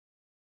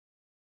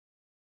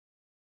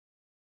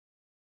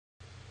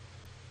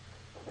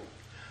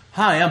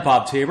Hi, I'm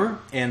Bob Tabor,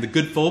 and the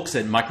good folks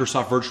at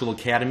Microsoft Virtual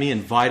Academy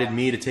invited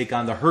me to take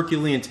on the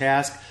Herculean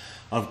task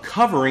of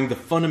covering the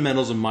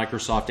fundamentals of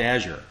Microsoft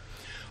Azure.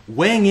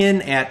 Weighing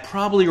in at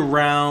probably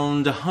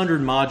around 100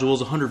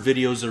 modules, 100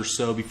 videos or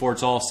so before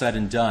it's all said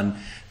and done,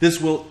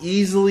 this will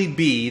easily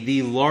be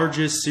the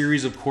largest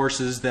series of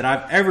courses that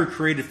I've ever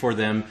created for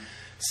them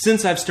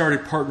since I've started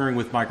partnering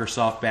with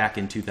Microsoft back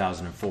in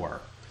 2004.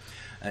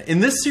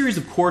 In this series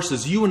of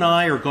courses, you and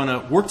I are going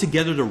to work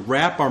together to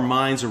wrap our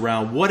minds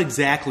around what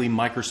exactly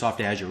Microsoft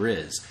Azure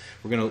is.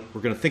 We're going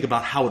to think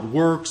about how it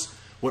works,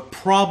 what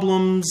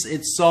problems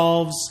it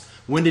solves,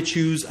 when to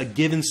choose a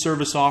given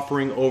service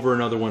offering over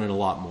another one, and a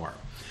lot more.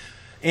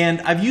 And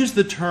I've used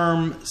the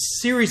term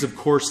series of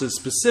courses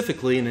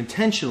specifically and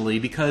intentionally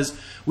because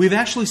we've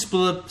actually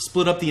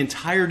split up the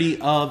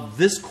entirety of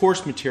this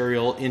course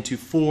material into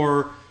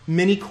 4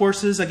 mini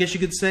courses, I guess you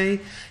could say,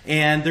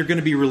 and they're going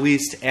to be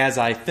released as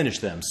I finish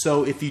them.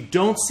 So if you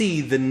don't see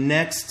the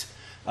next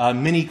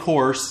mini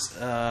course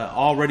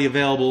already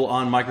available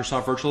on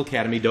Microsoft Virtual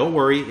Academy, don't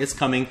worry, it's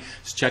coming.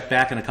 Just check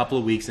back in a couple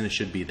of weeks and it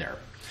should be there.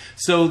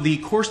 So the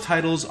course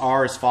titles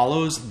are as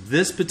follows.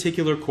 This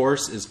particular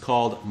course is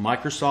called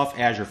Microsoft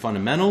Azure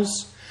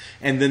Fundamentals,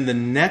 and then the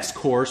next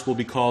course will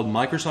be called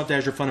Microsoft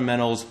Azure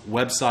Fundamentals,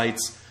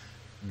 Websites,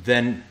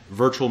 then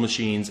Virtual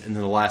Machines, and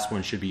then the last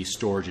one should be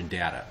Storage and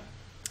Data.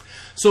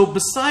 So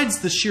besides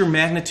the sheer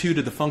magnitude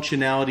of the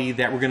functionality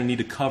that we're going to need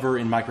to cover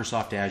in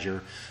Microsoft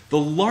Azure, the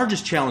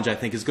largest challenge I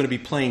think is going to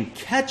be playing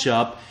catch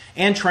up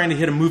and trying to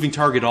hit a moving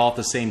target all at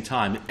the same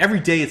time. Every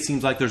day it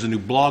seems like there's a new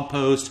blog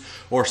post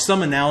or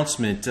some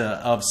announcement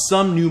of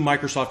some new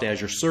Microsoft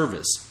Azure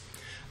service.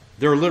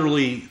 There are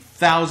literally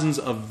thousands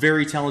of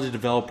very talented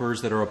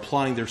developers that are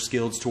applying their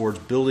skills towards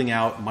building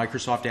out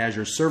Microsoft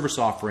Azure service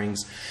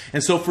offerings.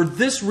 And so for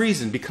this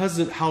reason, because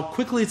of how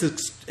quickly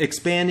it's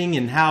expanding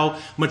and how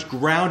much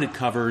ground it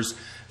covers,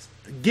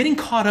 getting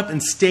caught up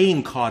and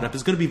staying caught up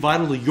is going to be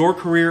vital to your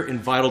career and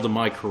vital to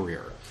my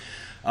career.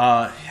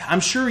 I'm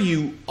sure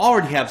you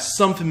already have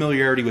some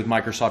familiarity with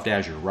Microsoft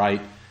Azure,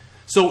 right?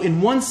 So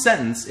in one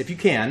sentence, if you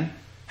can,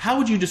 how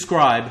would you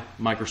describe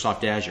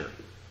Microsoft Azure?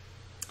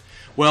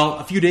 Well,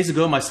 a few days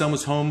ago, my son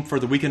was home for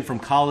the weekend from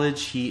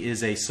college. He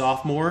is a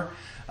sophomore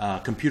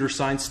computer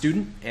science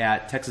student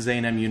at Texas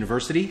A&M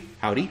University.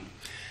 Howdy.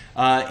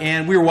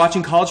 And we were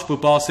watching college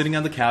football, sitting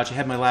on the couch. I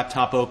had my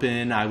laptop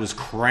open. I was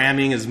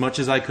cramming as much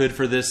as I could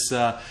for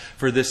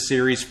this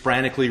series,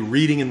 frantically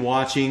reading and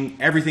watching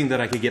everything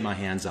that I could get my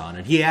hands on.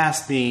 And he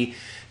asked me,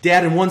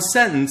 Dad, in one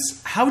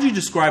sentence, how would you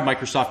describe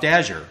Microsoft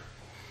Azure?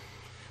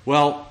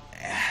 Well,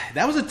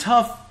 that was a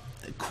tough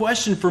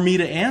question for me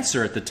to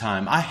answer at the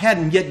time. I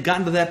hadn't yet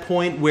gotten to that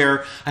point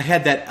where I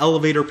had that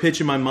elevator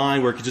pitch in my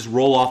mind where it could just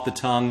roll off the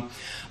tongue.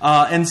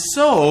 And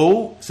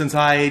so, since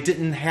I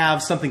didn't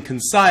have something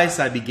concise,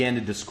 I began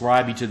to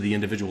describe each of the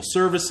individual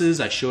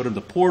services. I showed him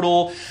the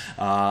portal.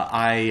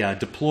 I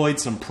deployed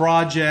some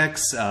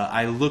projects.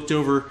 I looked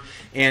over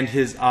and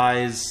his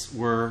eyes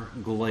were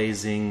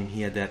glazing.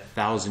 He had that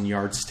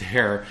 1,000-yard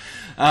stare.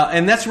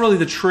 And that's really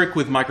the trick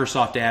with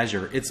Microsoft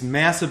Azure. It's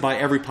massive by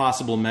every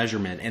possible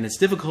measurement, and it's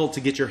difficult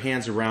to get your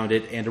hands around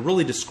it and to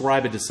really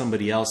describe it to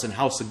somebody else and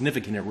how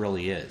significant it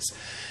really is.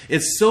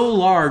 It's so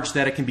large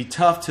that it can be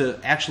tough to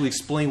actually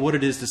explain what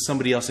it is to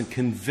somebody else and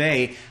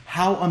convey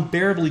how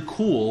unbearably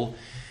cool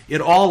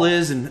it all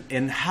is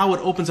and how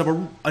it opens up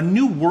a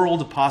new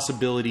world of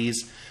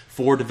possibilities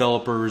for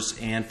developers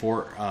and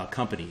for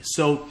companies.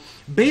 So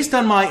based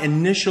on my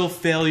initial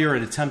failure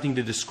at attempting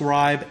to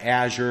describe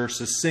Azure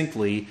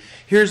succinctly,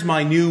 here's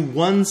my new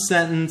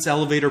one-sentence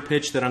elevator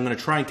pitch that I'm going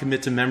to try and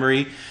commit to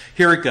memory.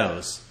 Here it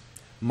goes.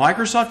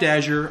 Microsoft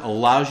Azure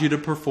allows you to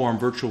perform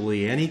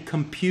virtually any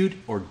compute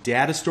or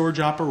data storage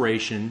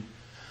operation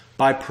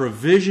by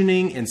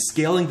provisioning and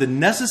scaling the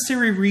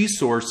necessary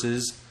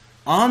resources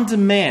on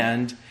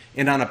demand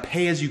and on a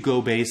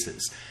pay-as-you-go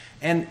basis.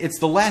 And it's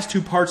the last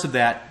 2 parts of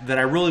that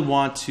I really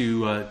want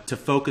to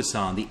focus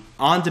on, the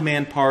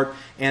on-demand part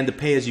and the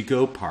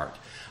pay-as-you-go part.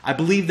 I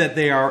believe that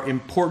they are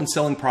important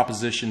selling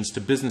propositions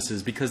to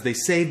businesses because they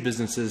save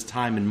businesses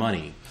time and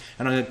money.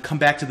 And I'm going to come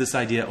back to this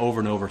idea over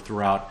and over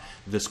throughout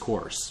this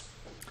course.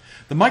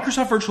 The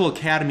Microsoft Virtual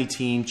Academy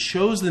team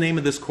chose the name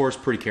of this course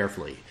pretty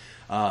carefully.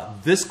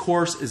 This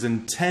course is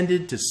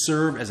intended to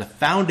serve as a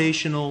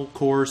foundational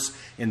course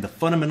in the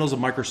fundamentals of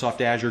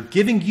Microsoft Azure,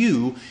 giving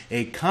you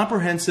a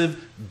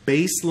comprehensive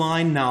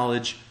baseline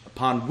knowledge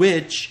upon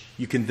which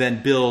you can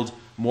then build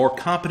more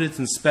competence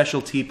and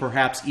specialty,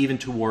 perhaps even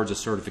towards a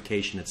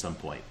certification at some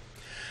point.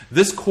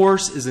 This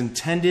course is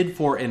intended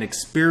for an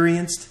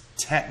experienced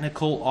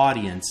technical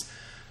audience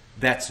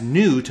that's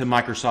new to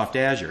Microsoft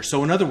Azure.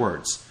 So in other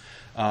words,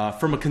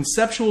 from a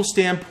conceptual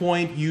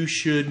standpoint, you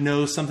should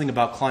know something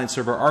about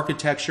client-server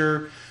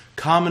architecture,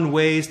 common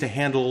ways to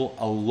handle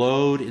a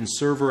load in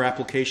server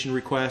application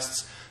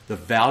requests, the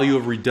value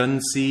of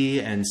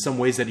redundancy, and some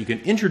ways that you can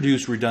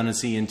introduce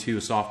redundancy into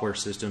a software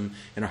system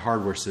and a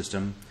hardware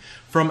system.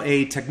 From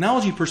a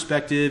technology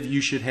perspective,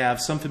 you should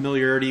have some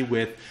familiarity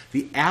with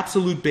the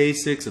absolute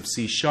basics of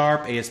C#,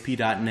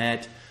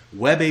 ASP.NET,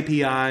 web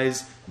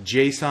APIs,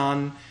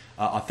 JSON,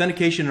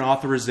 authentication and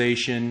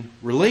authorization,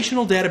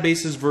 relational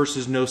databases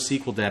versus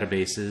NoSQL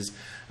databases,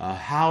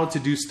 how to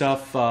do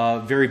stuff,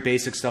 very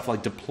basic stuff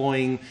like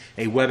deploying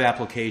a web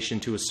application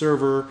to a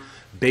server,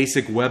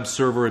 basic web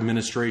server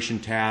administration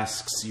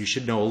tasks. You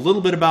should know a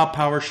little bit about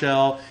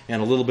PowerShell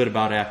and a little bit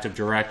about Active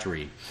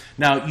Directory.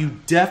 Now, you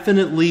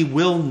definitely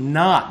will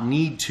not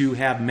need to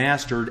have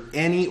mastered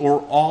any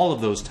or all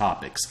of those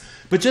topics,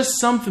 but just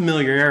some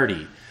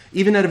familiarity,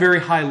 even at a very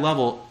high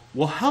level,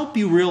 will help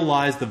you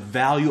realize the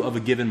value of a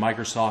given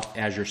Microsoft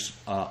Azure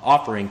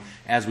offering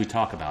as we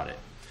talk about it.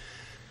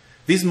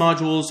 These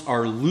modules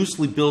are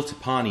loosely built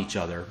upon each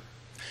other.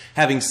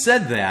 Having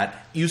said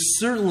that, you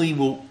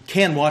certainly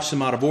can watch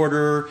them out of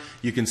order.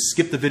 You can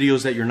skip the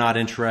videos that you're not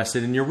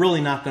interested in. You're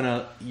really not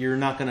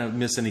gonna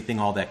miss anything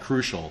all that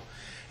crucial.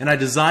 And I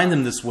designed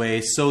them this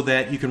way so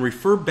that you can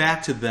refer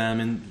back to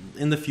them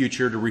in the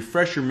future to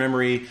refresh your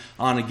memory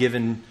on a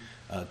given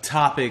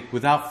topic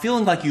without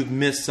feeling like you've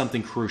missed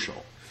something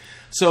crucial.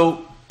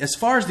 So as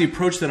far as the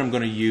approach that I'm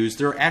going to use,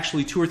 there are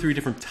actually 2 or 3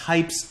 different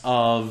types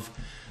of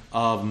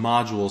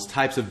modules,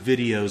 types of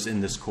videos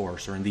in this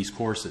course or in these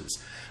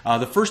courses.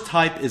 The first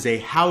type is a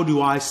how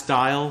do I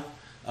style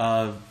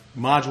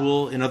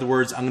module. In other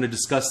words, I'm going to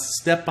discuss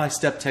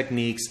step-by-step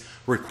techniques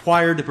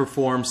required to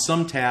perform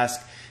some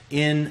task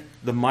in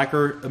the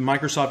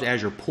Microsoft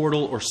Azure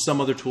portal or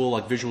some other tool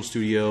like Visual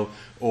Studio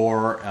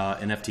or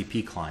an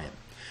FTP client.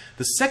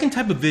 The second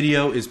type of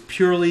video is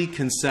purely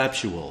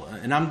conceptual,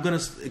 and I'm going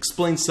to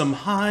explain some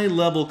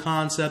high-level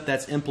concept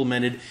that's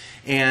implemented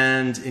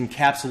and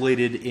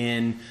encapsulated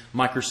in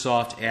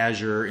Microsoft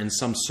Azure in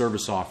some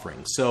service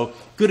offerings. So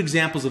good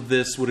examples of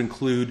this would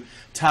include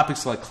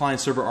topics like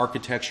client-server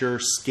architecture,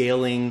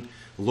 scaling,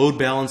 load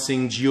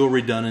balancing,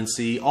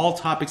 geo-redundancy, all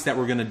topics that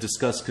we're going to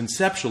discuss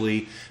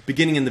conceptually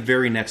beginning in the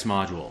very next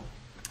module.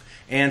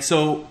 And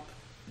so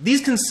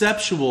these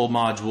conceptual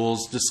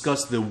modules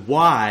discuss the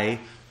why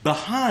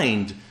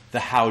behind the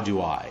how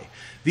do I.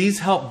 These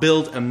help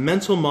build a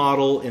mental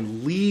model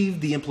and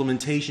leave the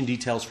implementation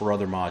details for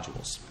other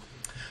modules.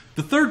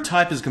 The third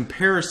type is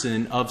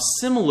comparison of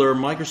similar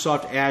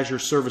Microsoft Azure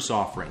service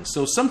offerings.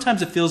 So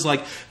sometimes it feels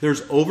like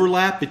there's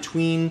overlap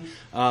between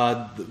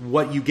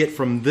what you get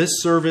from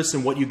this service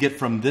and what you get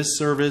from this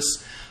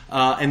service.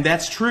 And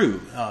that's true.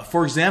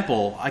 For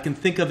example, I can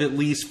think of at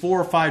least 4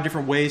 or 5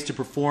 different ways to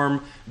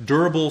perform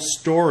durable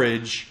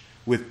storage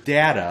with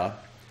data,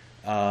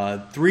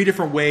 3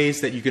 different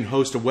ways that you can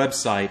host a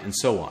website, and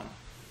so on.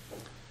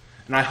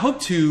 And I hope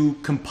to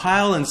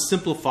compile and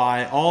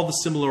simplify all the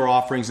similar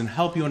offerings and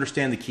help you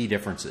understand the key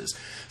differences.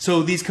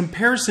 So these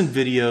comparison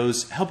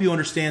videos help you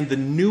understand the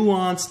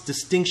nuanced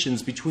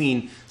distinctions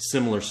between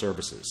similar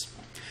services.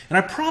 And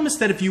I promise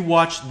that if you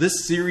watch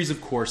this series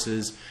of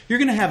courses, you're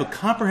going to have a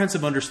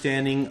comprehensive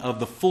understanding of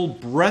the full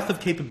breadth of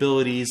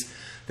capabilities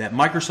that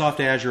Microsoft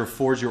Azure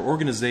affords your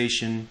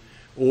organization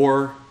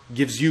or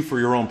gives you for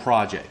your own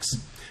projects.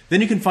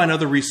 Then you can find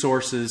other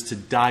resources to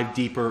dive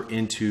deeper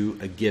into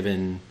a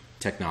given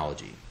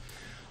technology.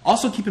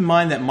 Also keep in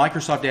mind that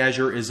Microsoft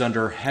Azure is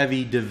under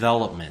heavy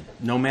development.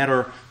 No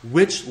matter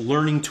which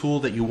learning tool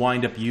that you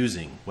wind up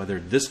using, whether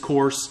this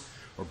course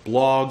or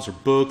blogs or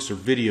books or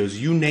videos,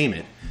 you name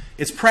it,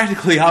 it's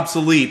practically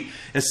obsolete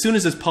as soon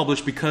as it's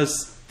published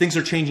because things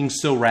are changing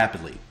so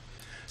rapidly.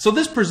 So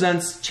this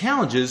presents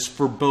challenges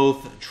for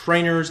both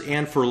trainers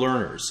and for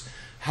learners.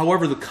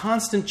 However, the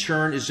constant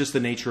churn is just the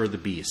nature of the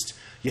beast.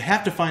 You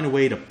have to find a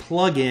way to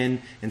plug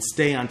in and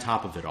stay on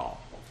top of it all.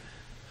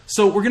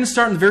 So we're going to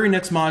start in the very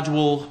next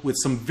module with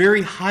some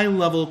very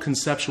high-level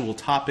conceptual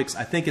topics.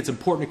 I think it's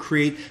important to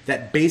create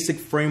that basic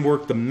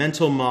framework, the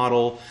mental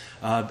model,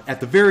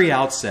 at the very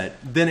outset.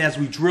 Then as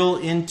we drill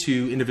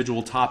into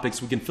individual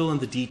topics, we can fill in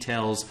the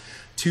details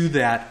to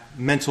that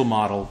mental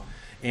model.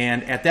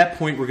 And at that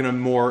point, we're going to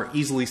more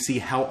easily see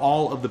how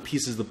all of the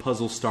pieces of the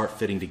puzzle start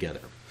fitting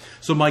together.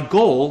 So my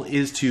goal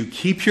is to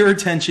keep your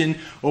attention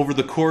over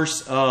the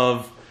course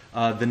of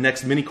the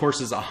next mini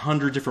courses,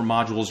 100 different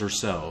modules or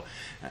so.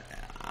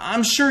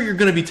 I'm sure you're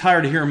going to be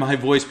tired of hearing my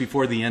voice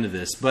before the end of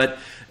this, but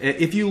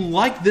if you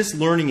like this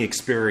learning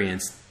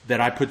experience that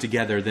I put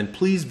together, then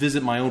please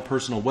visit my own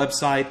personal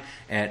website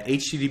at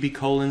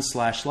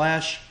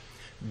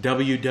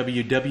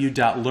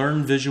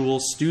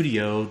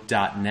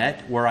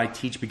http://www.learnvisualstudio.net, where I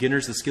teach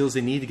beginners the skills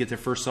they need to get their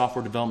first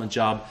software development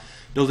job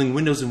building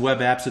Windows and web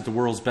apps at the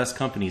world's best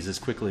companies as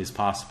quickly as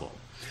possible.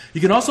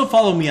 You can also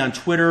follow me on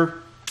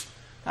Twitter.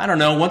 I don't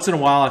know, once in a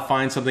while I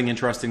find something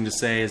interesting to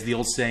say. As the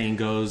old saying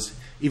goes,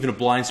 even a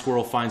blind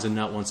squirrel finds a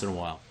nut once in a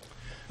while.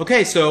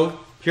 Okay, so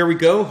here we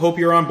go. Hope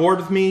you're on board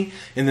with me.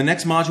 In the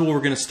next module, we're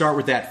going to start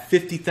with that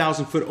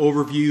 50,000-foot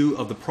overview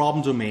of the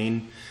problem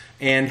domain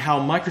and how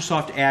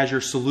Microsoft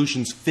Azure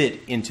solutions fit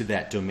into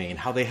that domain,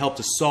 how they help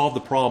to solve the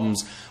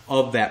problems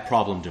of that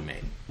problem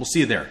domain. We'll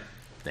see you there.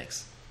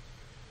 Thanks.